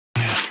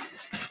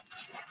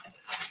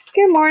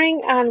Good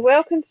morning and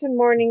welcome to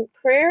morning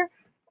prayer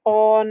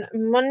on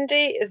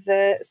Monday,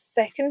 the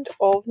 2nd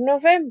of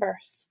November.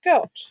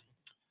 Scott.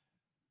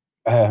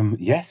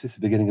 Yes, it's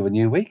the beginning of a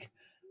new week.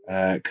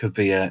 Could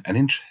be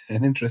an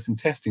interesting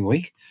testing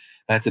week.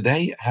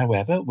 Today,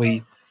 however,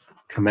 we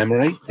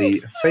commemorate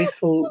the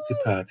faithful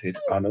departed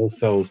on All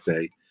Souls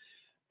Day.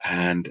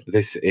 And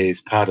this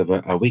is part of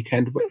a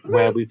weekend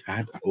where we've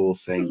had All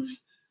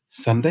Saints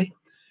Sunday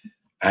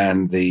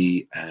and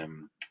the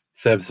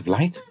Service of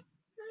Light.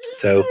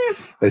 So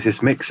there's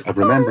this mix of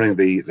remembering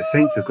the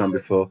saints who've gone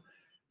before,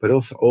 but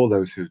also all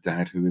those who've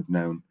died, who we've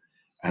known,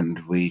 and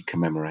we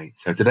commemorate.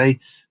 So today,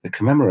 the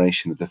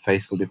commemoration of the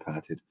faithful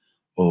departed,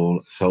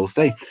 All Souls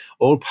Day,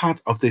 all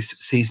part of this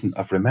season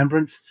of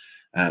remembrance.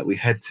 We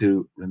head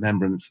to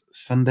Remembrance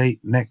Sunday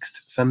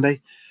next Sunday.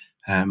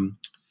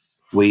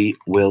 We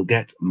will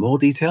get more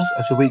details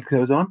as the week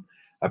goes on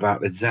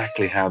about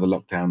exactly how the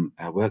lockdown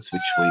works,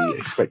 which we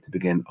expect to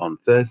begin on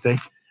Thursday,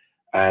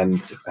 and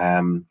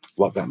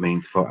what that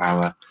means for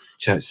our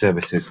church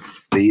services.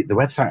 The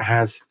website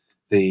has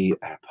the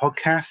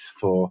podcasts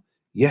for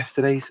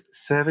yesterday's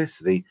service.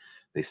 The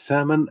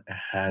sermon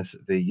has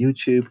the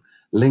YouTube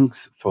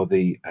links for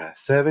the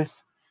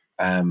service,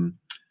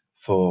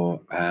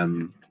 for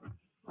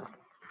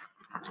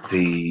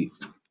the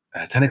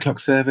 10 o'clock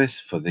service,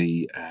 for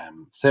the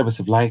Service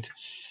of Light,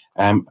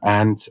 and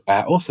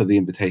also the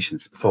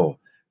invitations for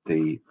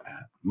the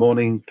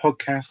morning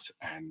podcasts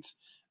and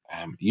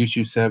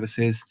YouTube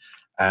services,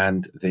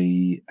 and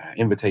the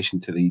invitation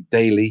to the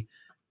daily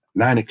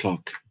 9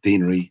 o'clock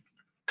Deanery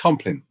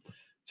Compline.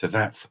 So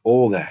that's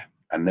all there,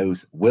 and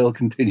those will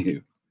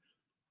continue.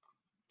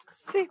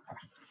 Super.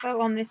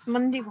 So on this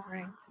Monday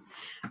morning,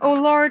 O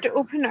Lord,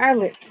 open our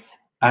lips,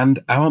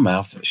 and our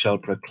mouth shall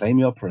proclaim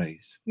your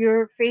praise.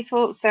 Your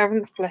faithful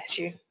servants bless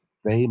you.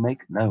 They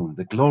make known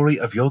the glory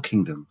of your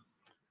kingdom.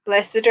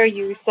 Blessed are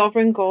you,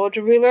 sovereign God,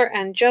 ruler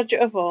and judge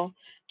of all.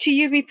 To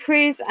you be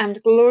praise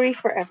and glory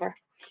forever.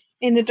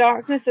 In the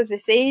darkness of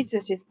this age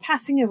that is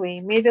passing away,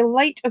 may the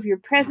light of your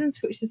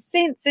presence, which the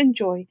saints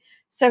enjoy,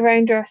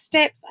 surround our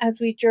steps as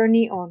we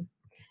journey on.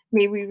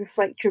 May we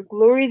reflect your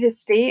glory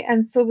this day,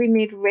 and so be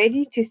made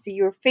ready to see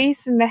your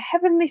face in the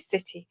heavenly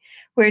city,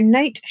 where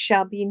night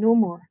shall be no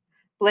more.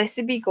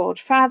 Blessed be God,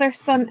 Father,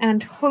 Son,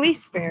 and Holy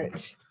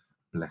Spirit.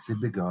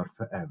 Blessed be God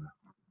forever.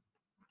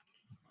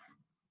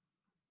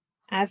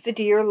 As the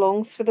deer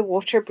longs for the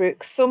water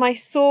brook, so my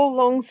soul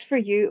longs for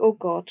you, O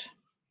God.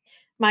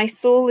 My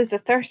soul is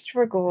athirst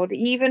for God,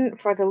 even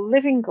for the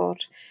living God.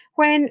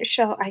 When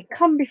shall I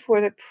come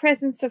before the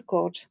presence of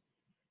God?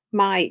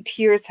 My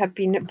tears have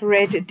been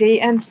bread day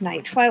and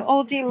night, while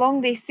all day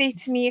long they say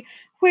to me,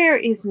 where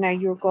is now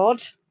your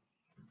God?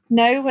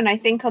 Now, when I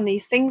think on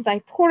these things, I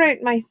pour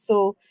out my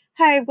soul,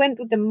 how I went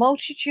with the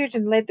multitude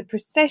and led the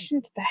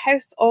procession to the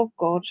house of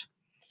God,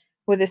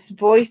 with this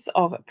voice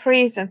of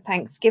praise and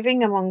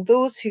thanksgiving among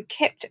those who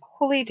kept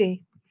holy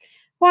day.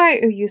 Why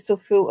are you so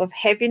full of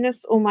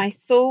heaviness, O my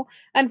soul,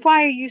 and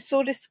why are you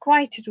so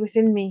disquieted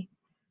within me?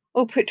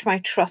 O put my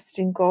trust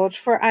in God,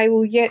 for I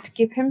will yet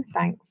give him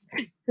thanks,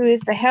 who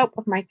is the help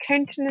of my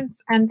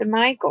countenance and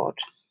my God.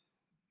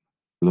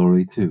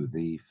 Glory to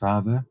the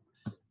Father,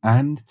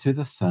 and to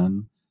the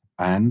Son,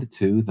 and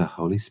to the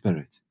Holy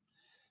Spirit,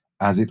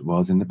 as it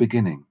was in the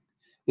beginning,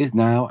 is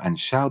now, and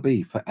shall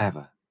be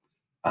forever.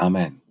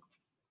 Amen.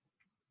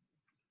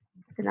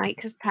 The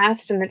night has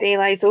passed and the day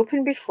lies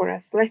open before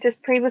us. Let us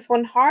pray with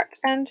one heart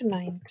and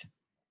mind.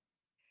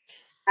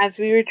 As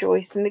we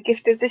rejoice in the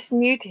gift of this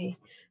new day,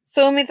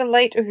 so may the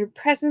light of your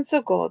presence,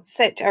 O God,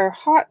 set our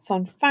hearts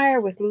on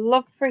fire with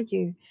love for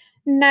you,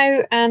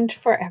 now and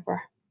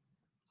forever.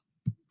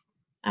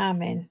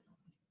 Amen.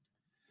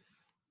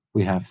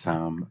 We have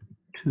Psalm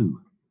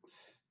 2.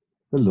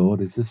 The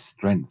Lord is the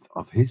strength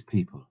of his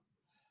people,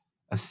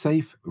 a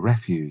safe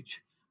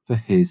refuge for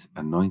his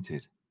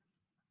anointed.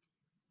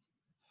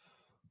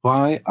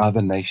 Why are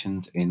the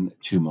nations in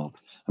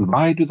tumult, and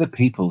why do the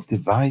peoples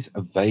devise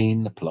a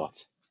vain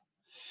plot?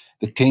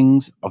 The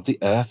kings of the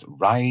earth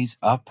rise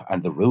up,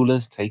 and the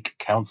rulers take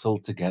counsel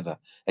together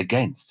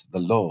against the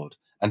Lord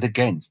and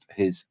against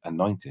his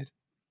anointed.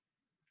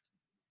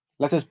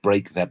 Let us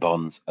break their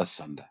bonds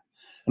asunder,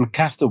 and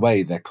cast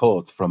away their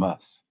cords from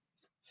us.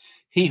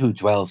 He who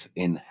dwells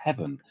in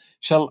heaven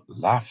shall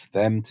laugh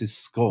them to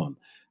scorn.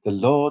 The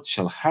Lord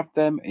shall have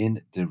them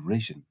in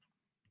derision.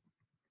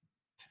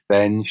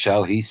 Then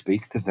shall he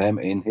speak to them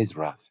in his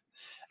wrath,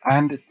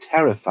 and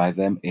terrify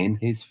them in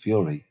his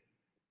fury.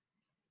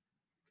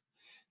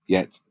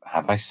 Yet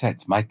have I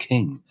set my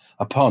king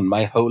upon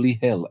my holy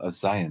hill of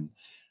Zion.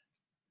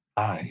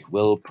 I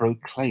will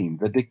proclaim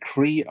the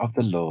decree of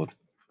the Lord.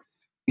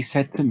 He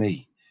said to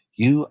me,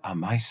 you are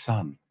my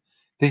son.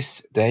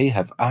 This day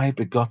have I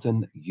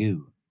begotten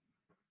you.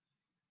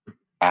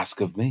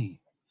 Ask of me,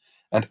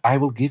 and I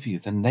will give you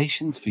the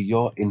nations for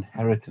your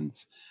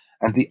inheritance,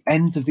 and the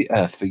ends of the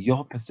earth for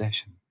your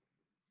possession.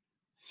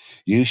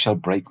 You shall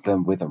break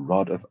them with a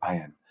rod of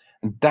iron,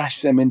 and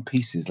dash them in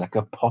pieces like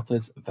a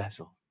potter's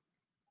vessel.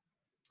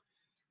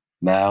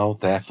 Now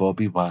therefore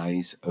be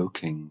wise, O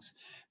kings,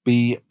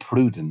 Be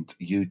prudent,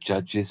 you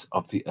judges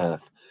of the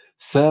earth.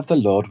 Serve the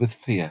Lord with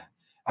fear,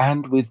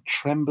 and with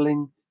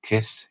trembling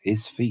kiss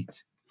his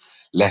feet,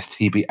 lest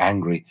he be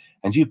angry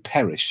and you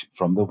perish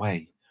from the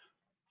way,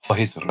 for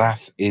his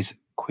wrath is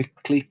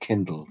quickly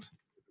kindled.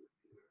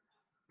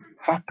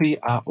 Happy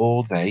are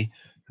all they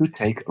who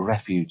take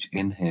refuge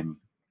in him.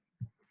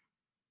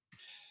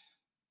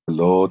 The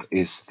Lord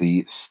is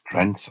the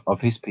strength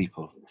of his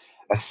people,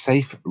 a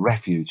safe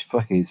refuge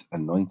for his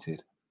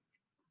anointed.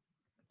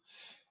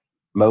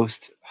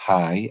 Most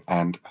high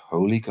and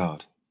holy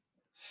God,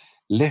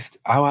 lift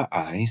our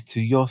eyes to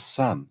your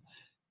Son,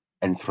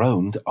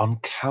 enthroned on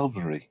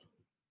Calvary.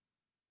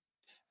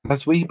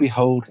 As we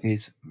behold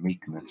his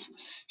meekness,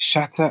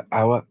 shatter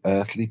our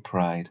earthly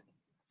pride,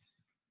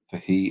 for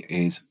he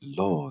is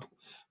Lord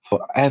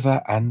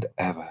forever and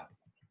ever.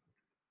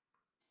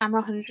 Psalm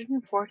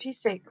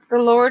 146. The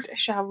Lord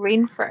shall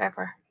reign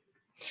forever.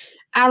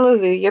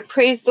 Alleluia.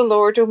 Praise the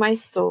Lord, O my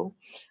soul.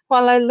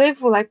 While I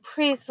live, will I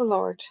praise the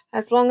Lord.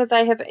 As long as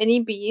I have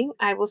any being,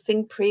 I will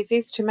sing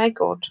praises to my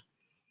God.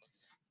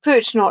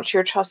 Put not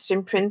your trust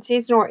in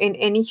princes, nor in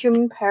any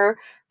human power,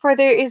 for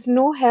there is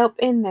no help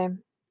in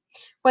them.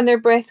 When their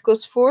breath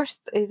goes forth,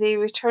 they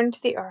return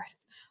to the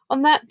earth.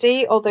 On that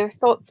day, all their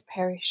thoughts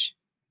perish.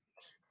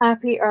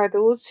 Happy are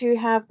those who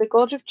have the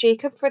God of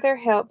Jacob for their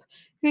help,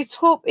 whose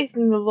hope is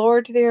in the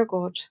Lord their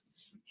God,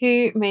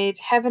 who made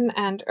heaven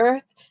and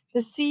earth,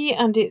 the sea,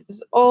 and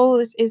all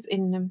that is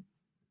in them,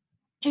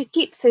 who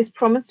keeps his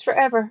promise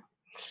forever,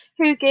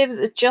 who gives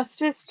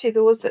justice to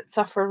those that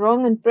suffer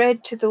wrong and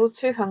bread to those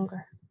who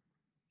hunger.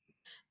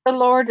 The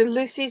Lord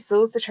looses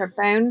those that are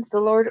bound.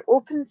 The Lord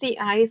opens the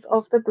eyes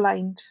of the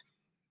blind.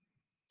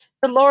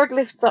 The Lord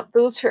lifts up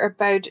those who are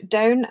bowed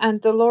down,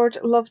 and the Lord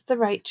loves the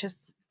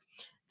righteous.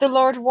 The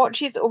Lord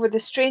watches over the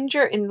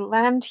stranger in the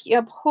land. He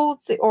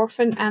upholds the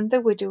orphan and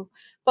the widow,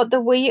 but the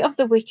way of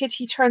the wicked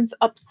he turns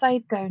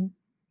upside down.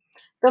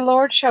 The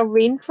Lord shall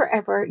reign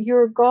forever,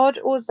 your God,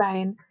 O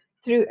Zion,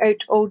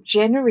 throughout all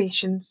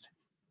generations.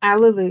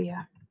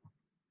 Alleluia.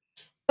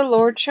 The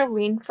Lord shall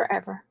reign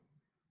forever.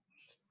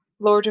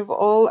 Lord of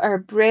all, our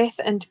breath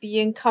and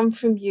being come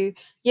from you,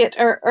 yet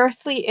our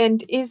earthly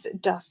end is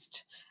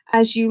dust.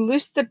 As you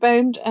loose the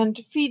bound and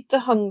feed the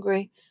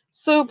hungry,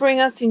 so bring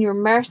us in your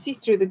mercy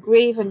through the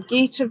grave and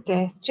gate of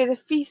death to the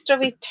feast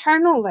of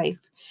eternal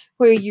life,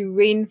 where you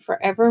reign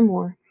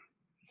forevermore.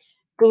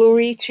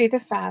 Glory to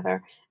the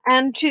Father,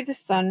 and to the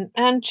Son,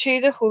 and to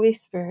the Holy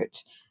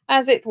Spirit,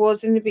 as it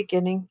was in the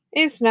beginning,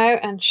 is now,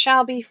 and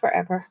shall be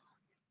forever.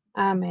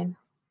 Amen.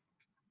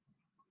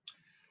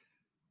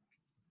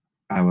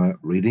 Our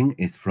reading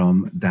is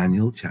from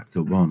Daniel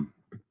chapter 1.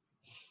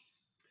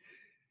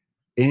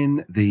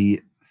 In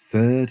the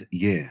 3rd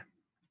year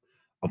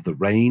of the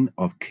reign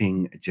of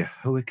King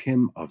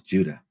Jehoiakim of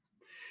Judah,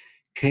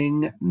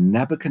 King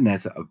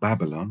Nebuchadnezzar of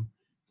Babylon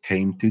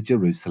came to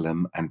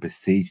Jerusalem and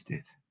besieged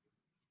it.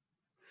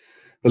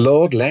 The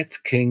Lord let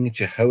King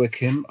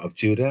Jehoiakim of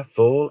Judah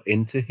fall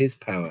into his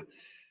power,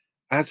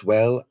 as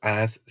well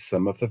as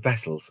some of the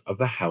vessels of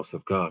the house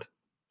of God.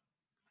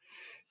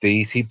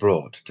 These he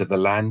brought to the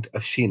land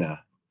of Shinar,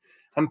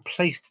 and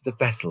placed the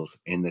vessels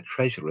in the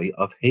treasury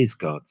of his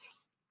gods.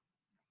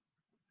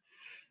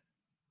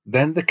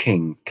 Then the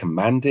king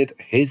commanded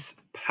his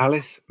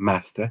palace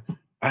master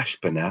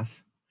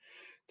Ashpenaz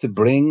to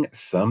bring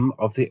some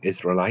of the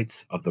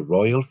Israelites of the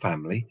royal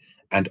family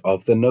and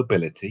of the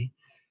nobility,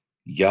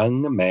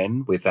 young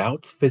men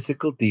without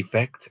physical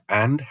defect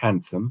and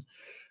handsome,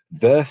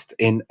 versed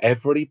in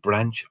every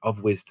branch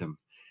of wisdom,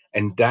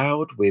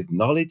 endowed with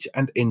knowledge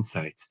and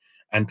insight,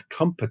 and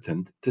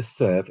competent to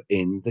serve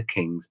in the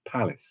king's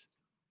palace.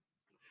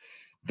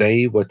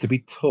 They were to be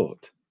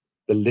taught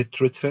the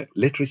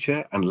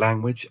literature and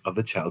language of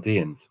the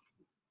Chaldeans.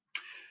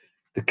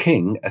 The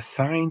king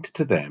assigned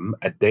to them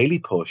a daily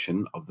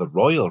portion of the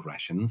royal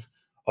rations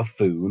of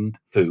food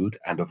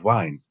and of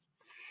wine.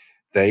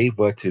 They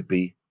were to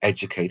be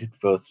educated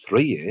for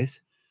 3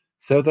 years,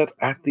 so that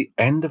at the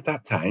end of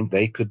that time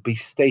they could be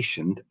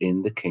stationed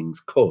in the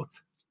king's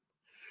court.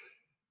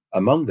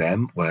 Among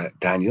them were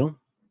Daniel,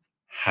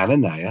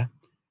 Hananiah,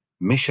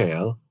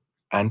 Mishael,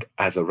 and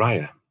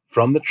Azariah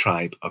from the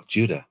tribe of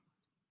Judah.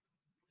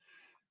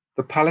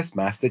 The palace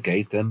master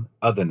gave them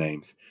other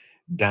names.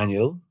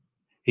 Daniel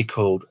he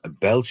called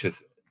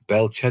Belteshazzar.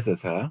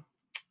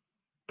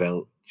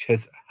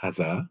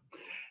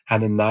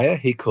 Hananiah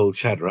he called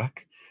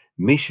Shadrach.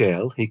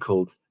 Mishael he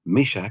called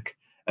Meshach,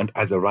 and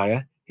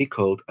Azariah he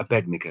called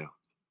Abednego.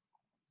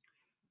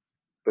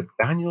 But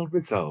Daniel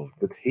resolved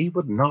that he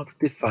would not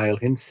defile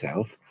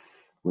himself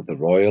with the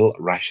royal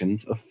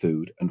rations of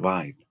food and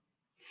wine.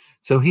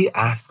 So he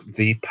asked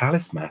the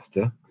palace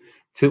master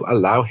to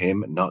allow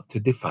him not to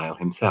defile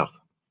himself.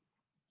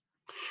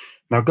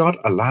 Now God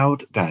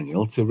allowed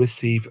Daniel to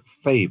receive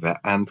favor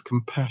and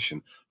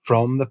compassion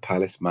from the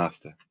palace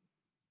master.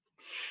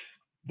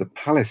 The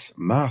palace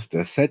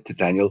master said to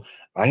Daniel,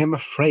 "I am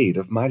afraid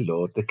of my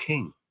lord the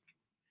king.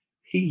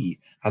 He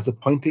has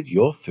appointed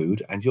your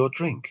food and your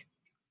drink.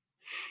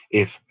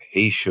 If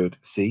he should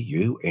see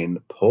you in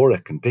poorer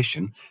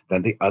condition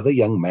than the other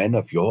young men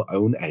of your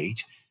own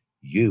age,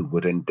 you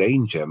would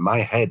endanger my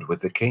head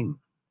with the king."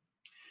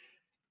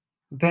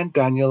 Then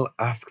Daniel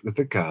asked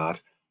the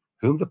guard,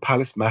 whom the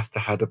palace master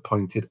had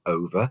appointed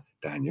over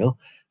Daniel,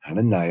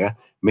 Hananiah,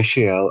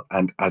 Mishael,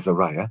 and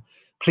Azariah,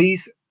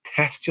 "Please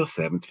test your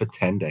servants for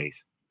 10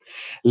 days.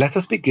 Let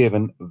us be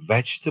given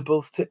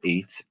vegetables to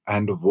eat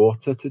and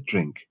water to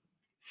drink.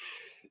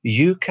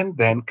 You can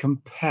then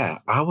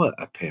compare our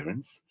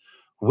appearance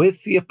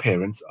with the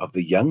appearance of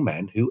the young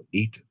men who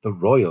eat the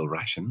royal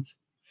rations,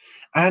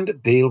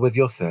 and deal with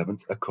your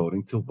servants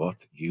according to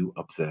what you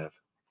observe."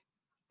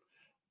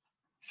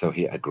 So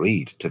he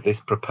agreed to this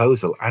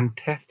proposal and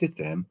tested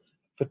them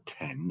for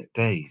 10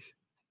 days.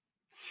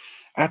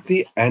 At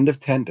the end of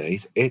 10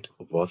 days, it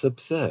was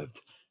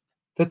observed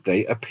that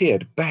they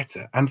appeared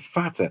better and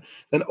fatter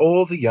than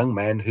all the young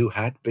men who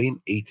had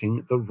been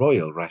eating the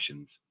royal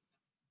rations.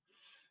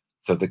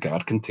 So the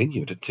guard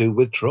continued to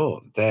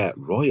withdraw their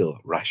royal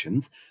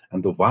rations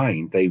and the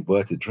wine they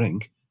were to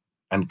drink,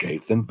 and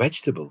gave them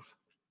vegetables.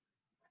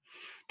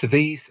 To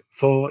these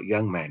 4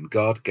 young men,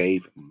 God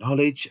gave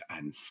knowledge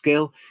and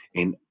skill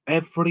in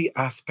every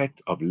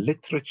aspect of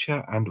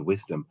literature and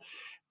wisdom.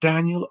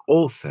 Daniel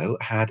also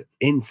had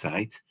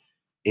insight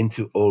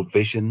into all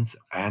visions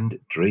and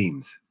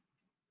dreams.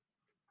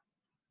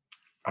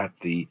 At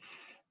the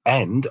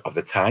end of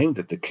the time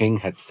that the king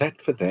had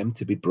set for them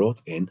to be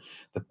brought in,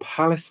 the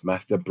palace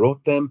master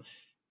brought them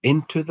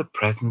into the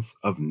presence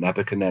of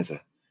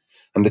Nebuchadnezzar,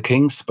 and the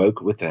king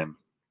spoke with them.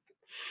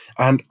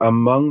 And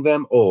among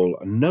them all,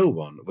 no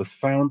one was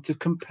found to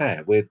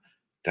compare with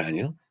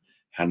Daniel,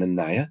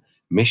 Hananiah,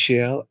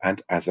 Mishael,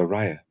 and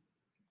Azariah.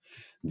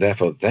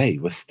 Therefore they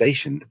were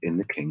stationed in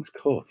the king's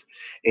court,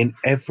 in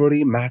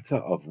every matter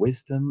of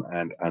wisdom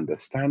and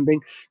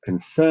understanding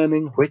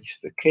concerning which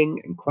the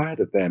king inquired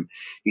of them.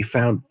 He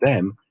found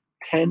them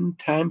 10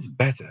 times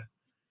better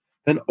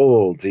than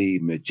all the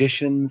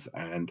magicians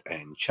and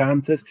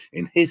enchanters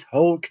in his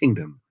whole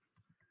kingdom.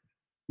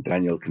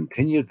 Daniel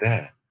continued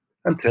there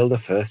until the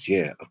 1st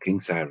year of King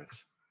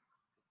Cyrus.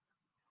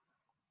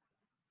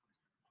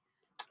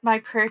 My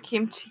prayer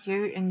came to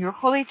you in your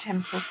holy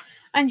temple,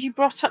 and you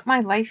brought up my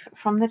life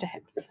from the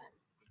depths.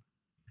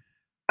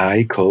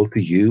 I called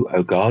to you,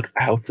 O God,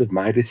 out of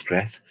my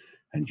distress,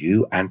 and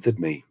you answered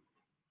me.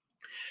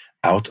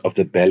 Out of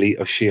the belly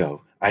of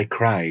Sheol I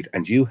cried,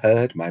 and you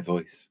heard my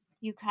voice.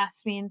 You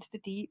cast me into the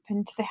deep,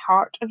 into the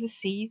heart of the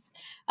seas,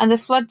 and the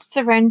floods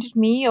surrounded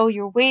me. All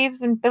your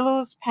waves and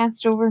billows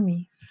passed over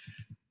me.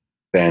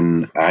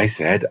 Then I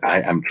said,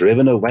 I am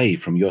driven away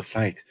from your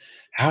sight.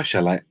 How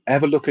shall I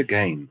ever look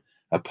again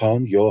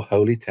upon your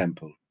holy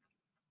temple?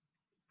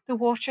 The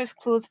waters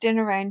closed in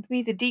around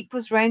me, the deep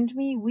was round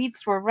me,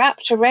 weeds were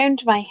wrapped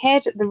around my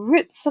head at the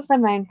roots of the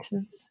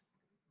mountains.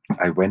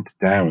 I went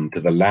down to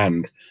the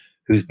land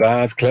whose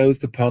bars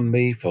closed upon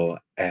me for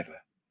ever.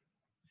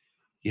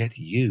 Yet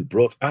you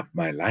brought up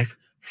my life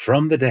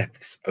from the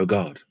depths, O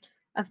God.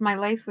 As my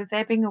life was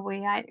ebbing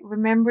away, I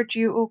remembered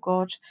you, O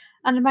God,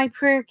 and my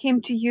prayer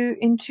came to you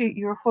into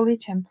your holy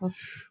temple.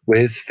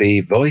 With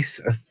the voice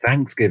of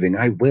thanksgiving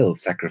I will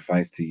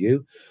sacrifice to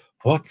you.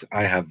 What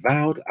I have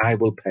vowed I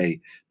will pay.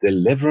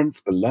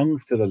 Deliverance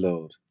belongs to the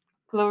Lord.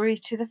 Glory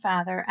to the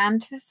Father,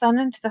 and to the Son,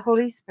 and to the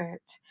Holy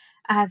Spirit,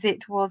 as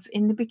it was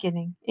in the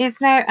beginning,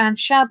 is now, and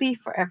shall be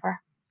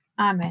forever.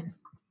 Amen.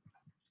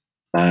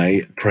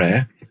 My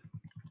prayer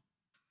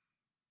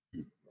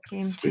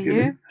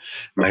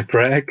My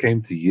prayer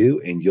came to you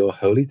in your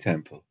holy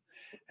temple,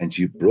 and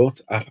you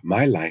brought up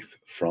my life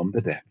from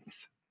the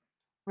depths.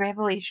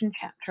 Revelation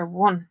chapter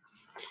 1.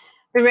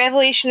 The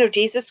revelation of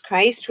Jesus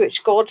Christ,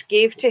 which God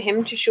gave to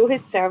him to show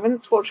his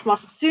servants what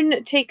must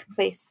soon take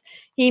place.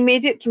 He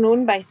made it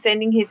known by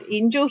sending his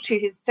angel to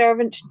his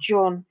servant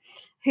John,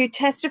 who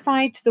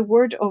testified to the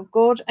word of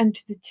God and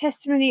to the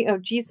testimony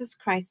of Jesus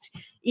Christ,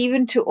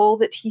 even to all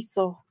that he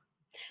saw.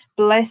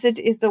 Blessed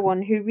is the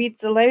one who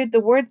reads aloud the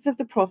words of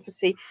the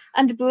prophecy,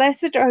 and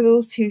blessed are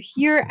those who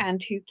hear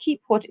and who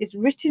keep what is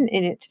written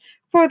in it,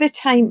 for the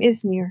time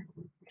is near.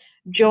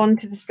 John,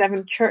 to the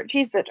 7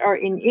 churches that are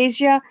in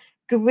Asia,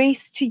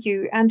 grace to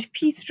you and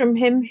peace from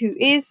him who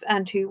is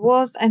and who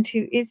was and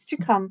who is to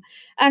come,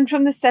 and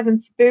from the 7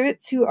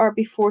 spirits who are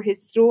before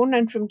his throne,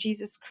 and from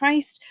Jesus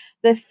Christ,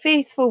 the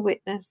faithful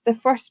witness, the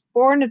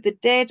firstborn of the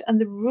dead and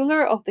the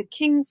ruler of the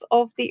kings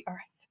of the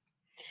earth.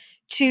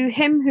 To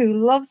him who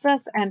loves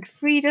us and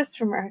freed us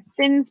from our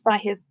sins by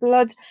his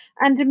blood,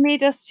 and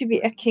made us to be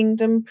a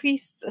kingdom,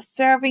 priests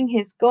serving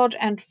his God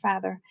and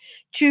Father.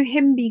 To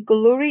him be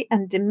glory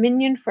and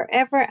dominion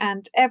forever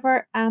and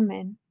ever.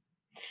 Amen.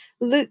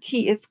 Look,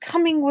 he is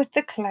coming with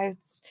the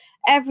clouds.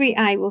 Every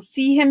eye will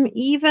see him,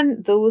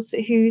 even those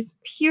who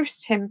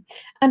pierced him,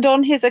 and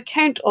on his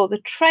account all the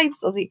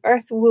tribes of the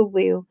earth will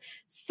wail.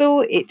 So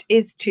it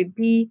is to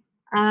be.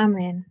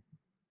 Amen.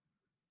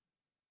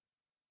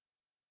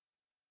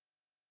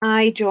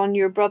 I, John,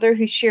 your brother,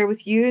 who share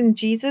with you in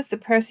Jesus the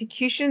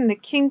persecution, the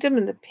kingdom,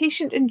 and the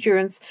patient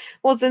endurance,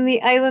 was in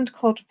the island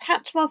called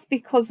Patmos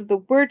because of the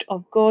word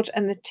of God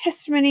and the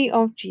testimony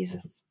of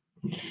Jesus.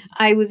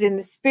 I was in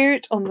the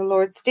Spirit on the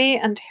Lord's day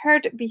and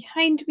heard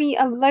behind me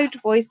a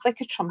loud voice like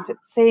a trumpet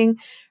saying,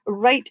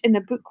 "Write in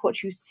a book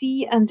what you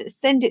see and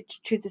send it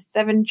to the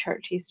 7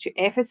 churches, to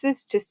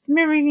Ephesus, to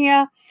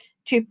Smyrna,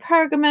 to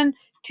Pergamon,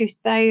 to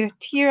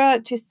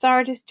Thyatira, to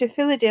Sardis, to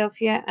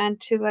Philadelphia, and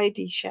to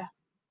Laodicea."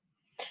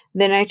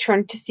 Then I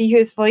turned to see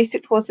whose voice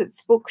it was that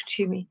spoke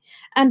to me.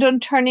 And on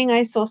turning,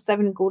 I saw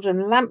 7 golden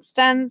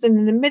lampstands, and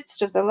in the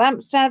midst of the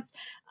lampstands,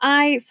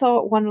 I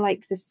saw one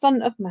like the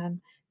Son of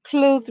Man,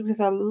 clothed with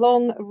a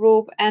long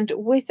robe and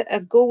with a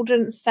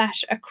golden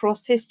sash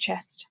across his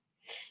chest.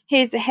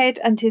 His head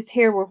and his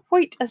hair were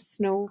white as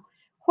snow,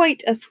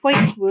 white as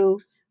white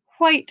wool,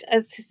 white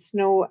as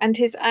snow, and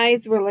his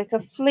eyes were like a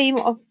flame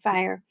of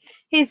fire.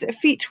 His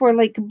feet were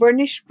like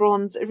burnished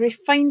bronze,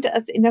 refined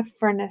as in a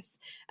furnace,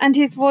 and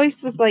his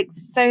voice was like the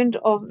sound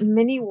of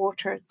many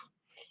waters.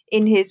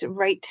 In his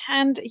right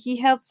hand he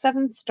held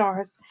 7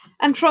 stars,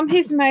 and from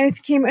his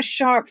mouth came a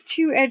sharp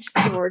 2-edged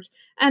sword,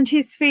 and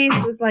his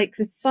face was like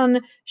the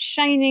sun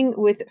shining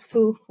with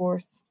full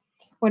force.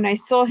 When I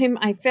saw him,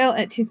 I fell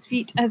at his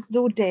feet as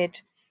though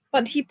dead.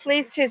 But he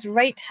placed his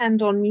right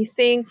hand on me,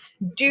 saying,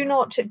 "Do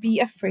not be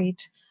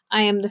afraid.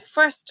 I am the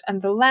first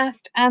and the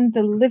last and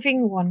the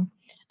living one.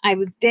 I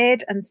was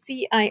dead, and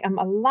see, I am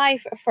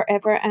alive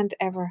forever and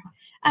ever.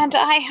 And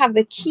I have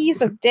the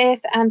keys of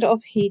death and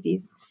of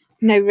Hades.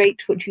 Now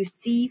write what you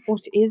see,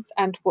 what is,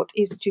 and what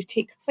is to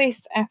take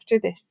place after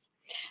this.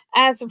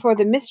 As for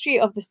the mystery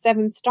of the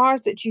 7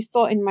 stars that you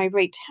saw in my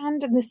right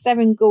hand and the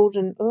 7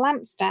 golden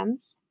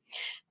lampstands,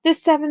 the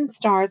 7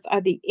 stars are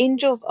the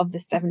angels of the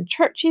 7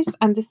 churches,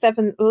 and the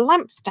 7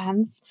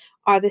 lampstands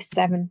are the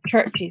 7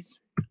 churches.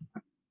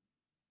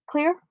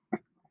 Clear?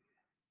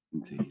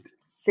 Indeed.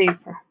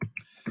 Super.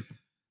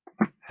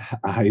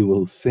 I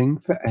will sing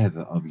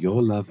forever of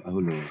your love, O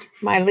Lord.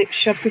 My lips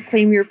shall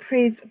proclaim your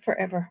praise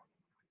forever.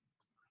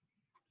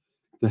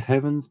 The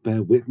heavens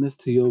bear witness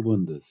to your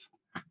wonders.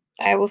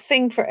 I will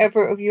sing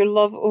forever of your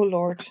love, O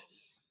Lord.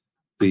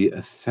 The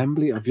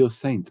assembly of your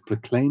saints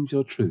proclaims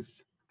your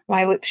truth.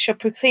 My lips shall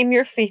proclaim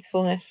your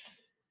faithfulness.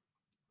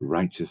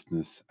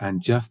 Righteousness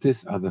and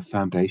justice are the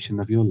foundation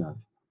of your love.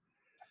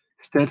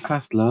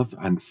 Steadfast love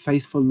and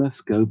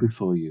faithfulness go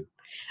before you.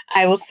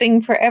 I will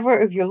sing forever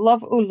of your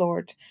love, O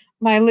Lord.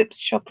 My lips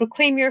shall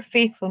proclaim your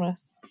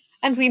faithfulness.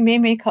 And we may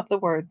make up the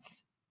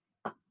words.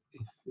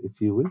 If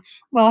you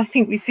wish. Well, I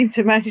think we seem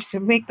to manage to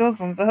make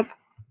those ones up.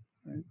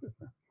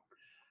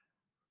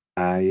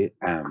 I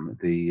am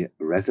the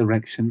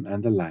resurrection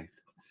and the life.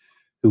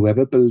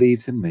 Whoever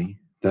believes in me,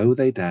 though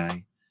they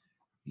die,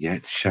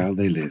 yet shall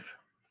they live.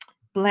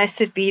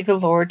 Blessed be the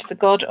Lord, the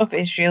God of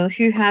Israel,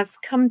 who has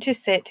come to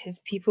set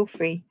his people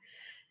free.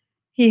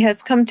 He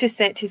has come to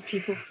set his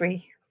people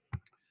free.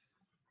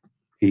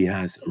 He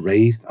has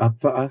raised up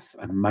for us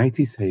a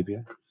mighty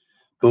Saviour,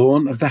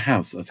 born of the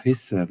house of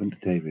his servant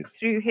David.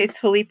 Through his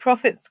holy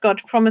prophets,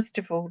 God promised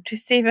of old to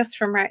save us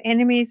from our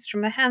enemies,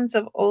 from the hands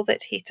of all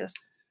that hate us,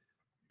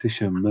 to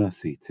show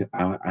mercy to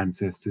our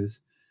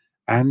ancestors,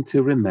 and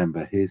to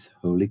remember his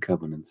holy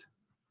covenant.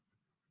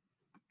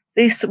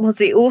 This was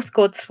the oath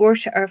God swore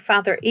to our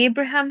father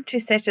Abraham to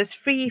set us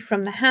free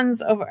from the hands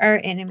of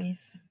our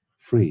enemies.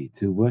 Free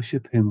to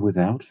worship him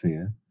without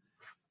fear,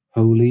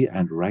 holy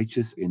and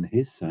righteous in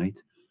his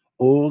sight,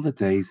 all the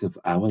days of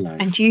our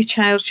life. And you,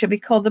 child, shall be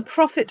called the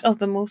prophet of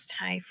the Most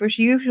High, for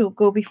you will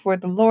go before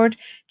the Lord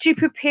to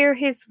prepare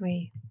his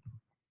way.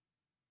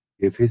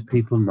 Give his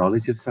people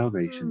knowledge of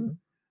salvation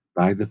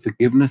by the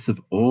forgiveness of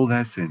all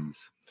their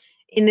sins.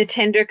 In the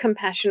tender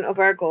compassion of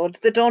our God,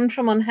 the dawn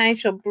from on high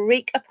shall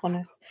break upon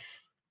us,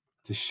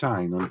 to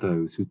shine on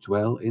those who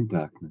dwell in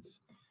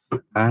darkness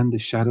and the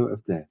shadow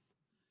of death,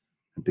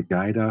 and to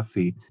guide our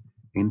feet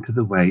into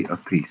the way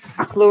of peace.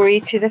 Glory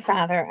to the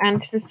Father,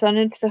 and to the Son,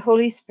 and to the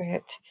Holy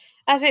Spirit,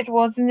 as it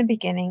was in the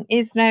beginning,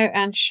 is now,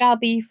 and shall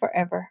be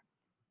forever.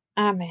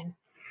 Amen.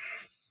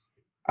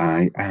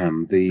 I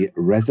am the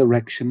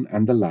resurrection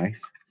and the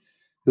life.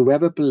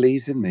 Whoever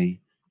believes in me,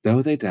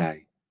 though they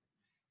die,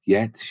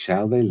 yet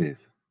shall they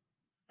live.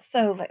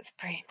 So let's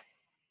pray.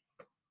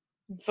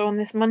 And so on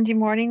this Monday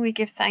morning, we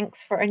give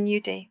thanks for a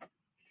new day.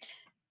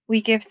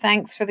 We give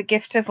thanks for the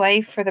gift of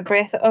life, for the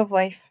breath of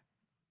life.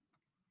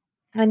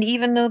 And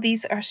even though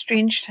these are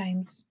strange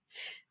times,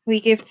 we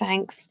give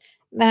thanks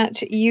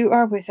that you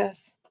are with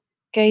us,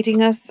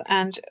 guiding us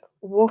and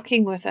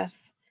walking with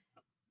us,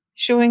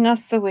 showing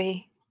us the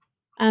way,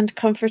 and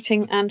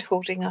comforting and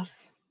holding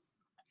us.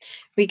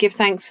 We give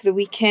thanks for the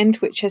weekend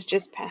which has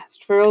just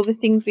passed, for all the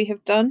things we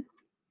have done,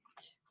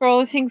 for all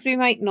the things we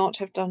might not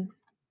have done.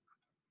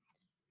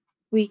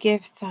 We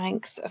give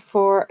thanks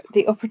for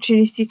the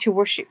opportunity to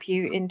worship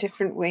you in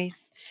different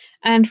ways,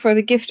 and for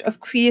the gift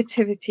of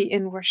creativity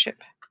in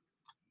worship.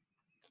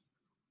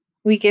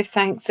 We give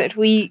thanks that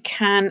we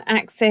can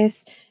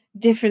access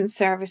different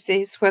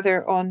services,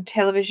 whether on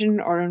television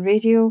or on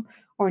radio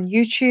on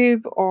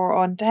YouTube or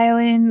on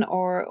dial-in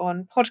or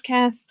on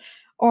podcasts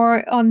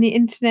or on the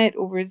internet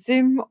over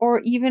Zoom or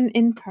even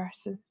in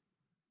person.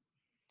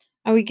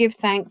 And we give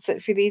thanks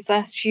that for these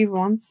last few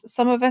months,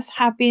 some of us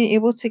have been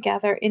able to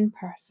gather in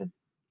person.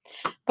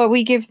 But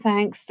we give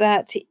thanks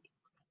that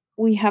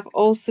we have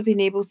also been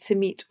able to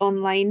meet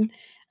online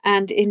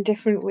and in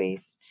different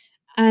ways.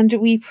 And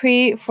we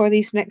pray for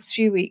these next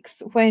few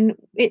weeks when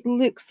it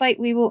looks like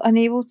we will be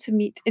unable to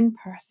meet in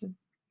person,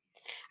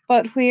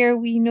 but where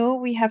we know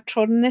we have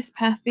trodden this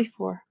path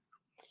before.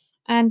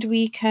 And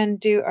we can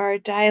do our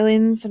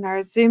dial-ins and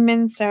our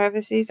Zoom-in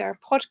services, our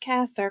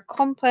podcasts, our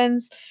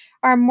complens,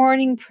 our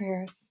morning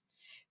prayers,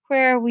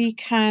 where we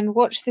can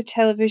watch the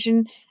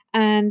television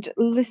and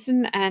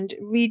listen and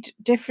read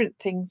different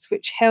things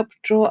which help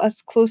draw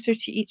us closer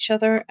to each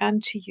other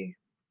and to you.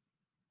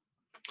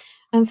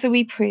 And so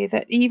we pray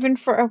that even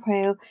for a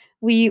while,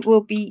 we will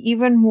be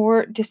even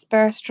more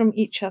dispersed from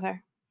each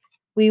other.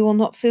 We will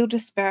not feel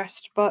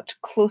dispersed, but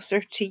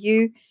closer to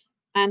you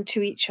and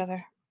to each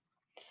other.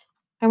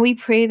 And we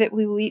pray that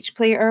we will each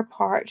play our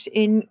part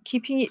in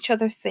keeping each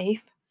other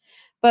safe,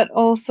 but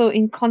also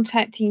in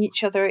contacting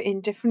each other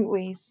in different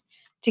ways,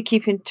 to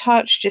keep in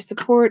touch, to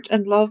support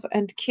and love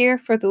and care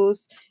for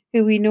those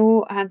who we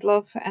know and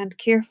love and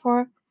care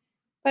for,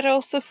 but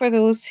also for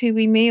those who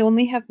we may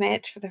only have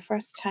met for the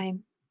first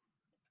time.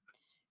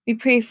 We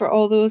pray for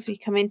all those we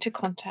come into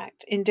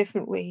contact in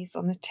different ways,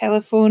 on the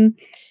telephone,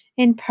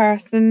 in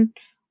person,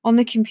 on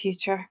the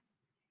computer,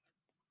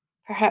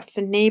 perhaps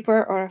a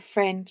neighbour or a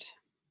friend.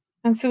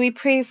 And so we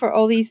pray for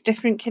all these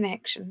different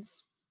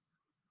connections.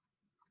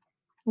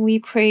 We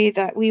pray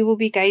that we will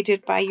be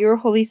guided by your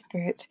Holy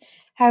Spirit,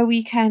 how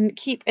we can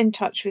keep in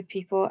touch with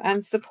people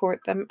and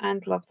support them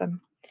and love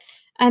them,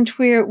 and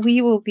where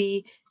we will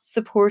be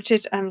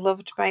supported and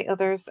loved by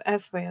others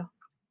as well.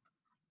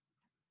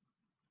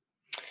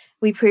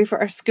 We pray for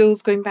our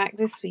schools going back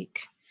this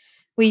week.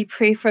 We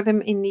pray for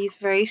them in these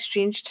very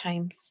strange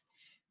times.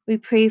 We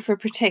pray for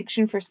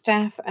protection for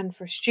staff and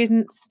for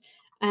students,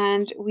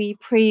 and we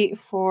pray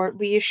for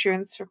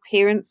reassurance for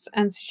parents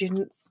and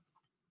students.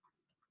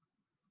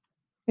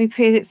 We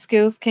pray that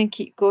schools can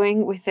keep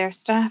going with their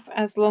staff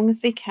as long as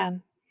they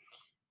can.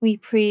 We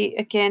pray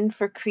again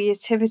for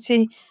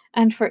creativity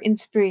and for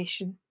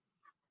inspiration.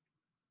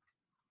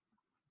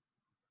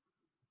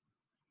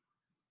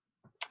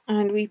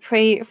 And we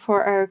pray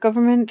for our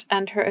government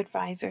and her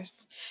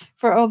advisors,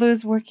 for all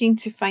those working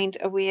to find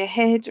a way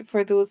ahead,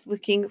 for those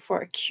looking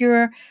for a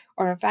cure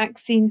or a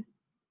vaccine.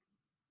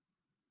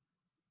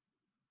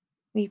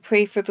 We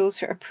pray for those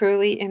who are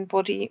poorly in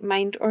body,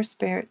 mind, or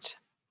spirit.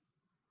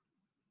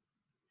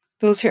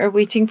 Those who are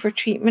waiting for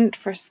treatment,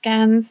 for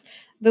scans,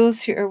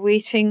 those who are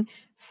waiting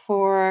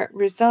for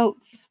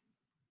results,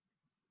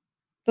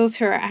 those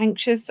who are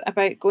anxious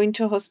about going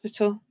to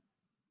hospital.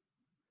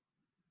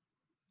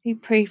 We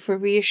pray for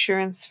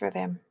reassurance for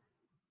them.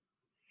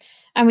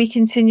 And we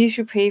continue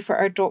to pray for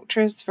our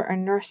doctors, for our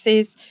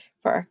nurses,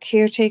 for our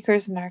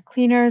caretakers and our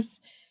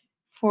cleaners,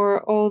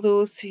 for all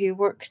those who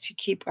work to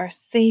keep us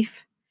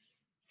safe,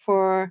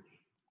 for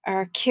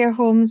our care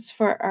homes,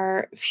 for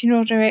our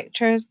funeral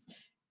directors,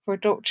 for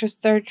doctors'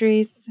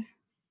 surgeries.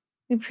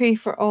 We pray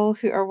for all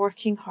who are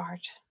working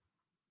hard.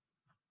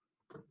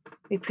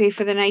 We pray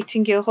for the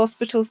Nightingale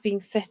hospitals being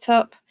set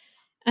up,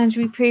 and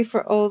we pray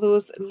for all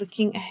those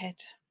looking ahead.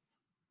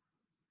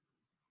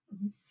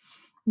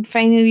 And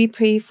finally, we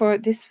pray for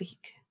this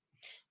week,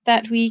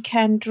 that we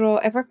can draw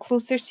ever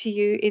closer to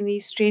you in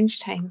these strange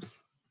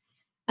times,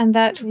 and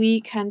that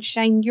we can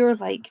shine your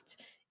light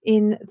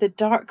in the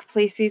dark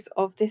places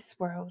of this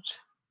world.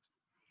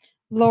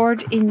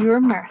 Lord, in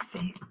your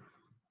mercy,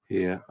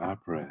 Hear our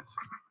prayers.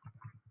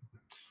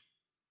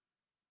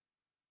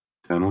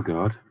 Eternal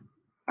God,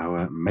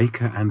 our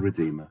Maker and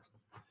Redeemer,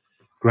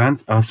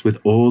 grant us with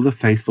all the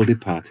faithful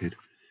departed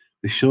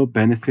the sure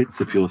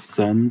benefits of your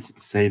Son's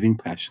saving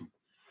passion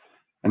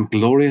and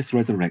glorious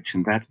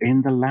resurrection, that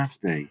in the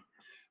last day,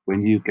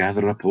 when you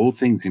gather up all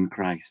things in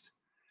Christ,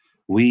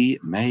 we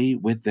may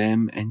with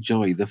them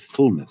enjoy the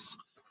fullness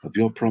of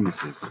your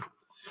promises.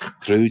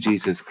 Through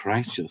Jesus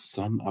Christ, your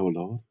Son, our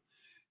Lord,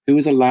 who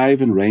is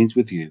alive and reigns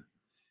with you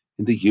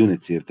in the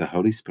unity of the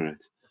Holy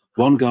Spirit,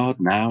 one God,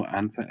 now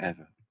and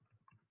forever.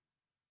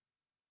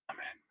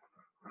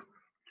 Amen.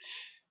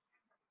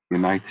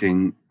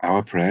 Uniting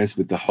our prayers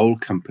with the whole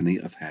company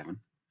of heaven,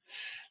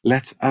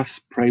 let us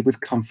pray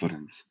with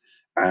confidence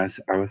as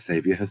our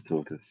Saviour has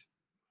taught us.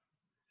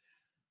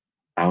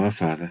 Our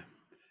Father,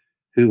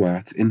 who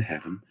art in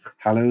heaven,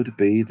 hallowed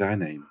be thy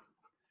name.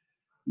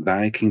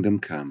 Thy kingdom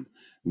come,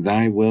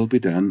 thy will be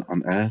done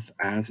on earth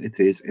as it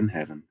is in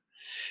heaven.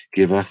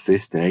 Give us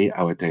this day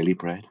our daily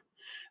bread,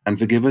 and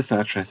forgive us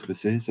our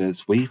trespasses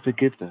as we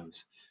forgive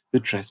those who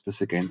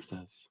trespass against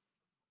us.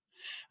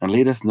 And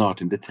lead us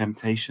not into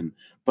temptation,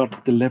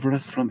 but deliver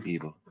us from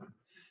evil.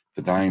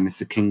 For thine is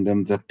the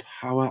kingdom, the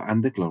power,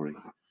 and the glory,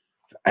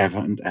 forever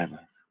and ever.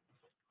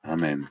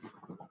 Amen.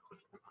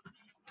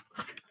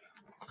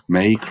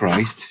 May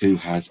Christ, who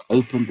has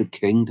opened the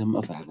kingdom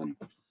of heaven,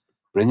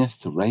 bring us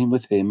to reign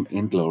with him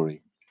in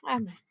glory.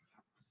 Amen.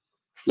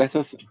 Let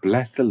us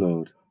bless the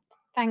Lord.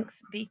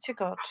 Thanks be to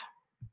God.